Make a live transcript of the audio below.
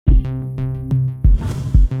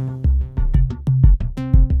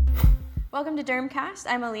Welcome to Dermcast.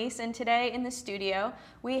 I'm Elise, and today in the studio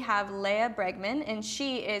we have Leah Bregman, and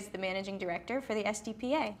she is the Managing Director for the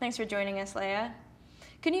SDPA. Thanks for joining us, Leah.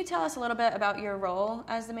 Can you tell us a little bit about your role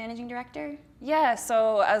as the Managing Director? Yeah,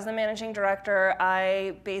 so as the Managing Director,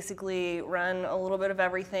 I basically run a little bit of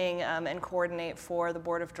everything and coordinate for the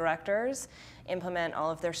Board of Directors, implement all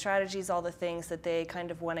of their strategies, all the things that they kind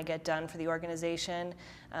of want to get done for the organization,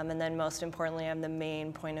 and then most importantly, I'm the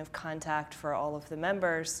main point of contact for all of the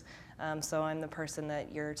members. So I'm the person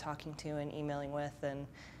that you're talking to and emailing with and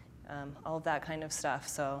all of that kind of stuff.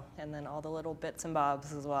 So, and then all the little bits and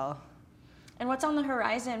bobs as well. And what's on the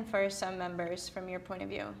horizon for some members from your point of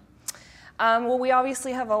view? Well, we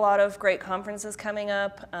obviously have a lot of great conferences coming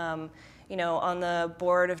up. You know, on the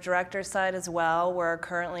Board of Directors side as well, we're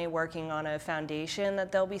currently working on a foundation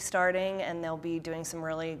that they'll be starting, and they'll be doing some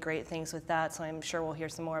really great things with that, so I'm sure we'll hear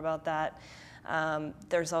some more about that.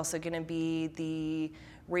 There's also going to be the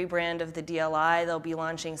rebrand of the DLI. They'll be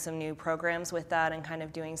launching some new programs with that and kind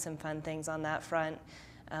of doing some fun things on that front.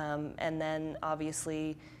 And then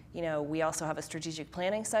obviously, you know, we also have a strategic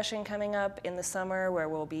planning session coming up in the summer where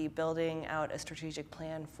we'll be building out a strategic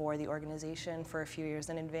plan for the organization for a few years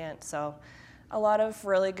in advance. So a lot of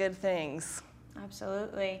really good things.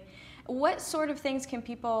 Absolutely. What sort of things can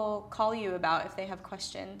people call you about if they have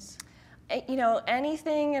questions? You know,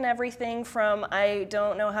 anything and everything from I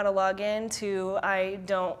don't know how to log in to I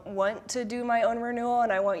don't want to do my own renewal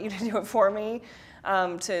and I want you to do it for me,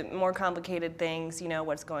 to more complicated things, you know,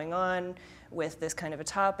 what's going on with this kind of a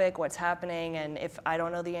topic, what's happening, and if I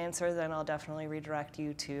don't know the answer, then I'll definitely redirect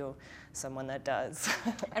you to someone that does.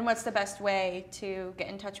 And what's the best way to get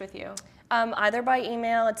in touch with you? Either by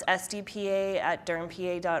email, it's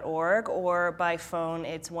sdpa@dermpa.org, or by phone,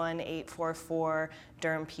 it's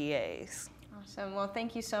 1-844-DERMPAs. Awesome. Well,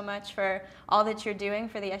 thank you so much for all that you're doing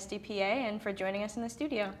for the SDPA and for joining us in the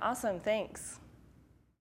studio. Awesome. Thanks.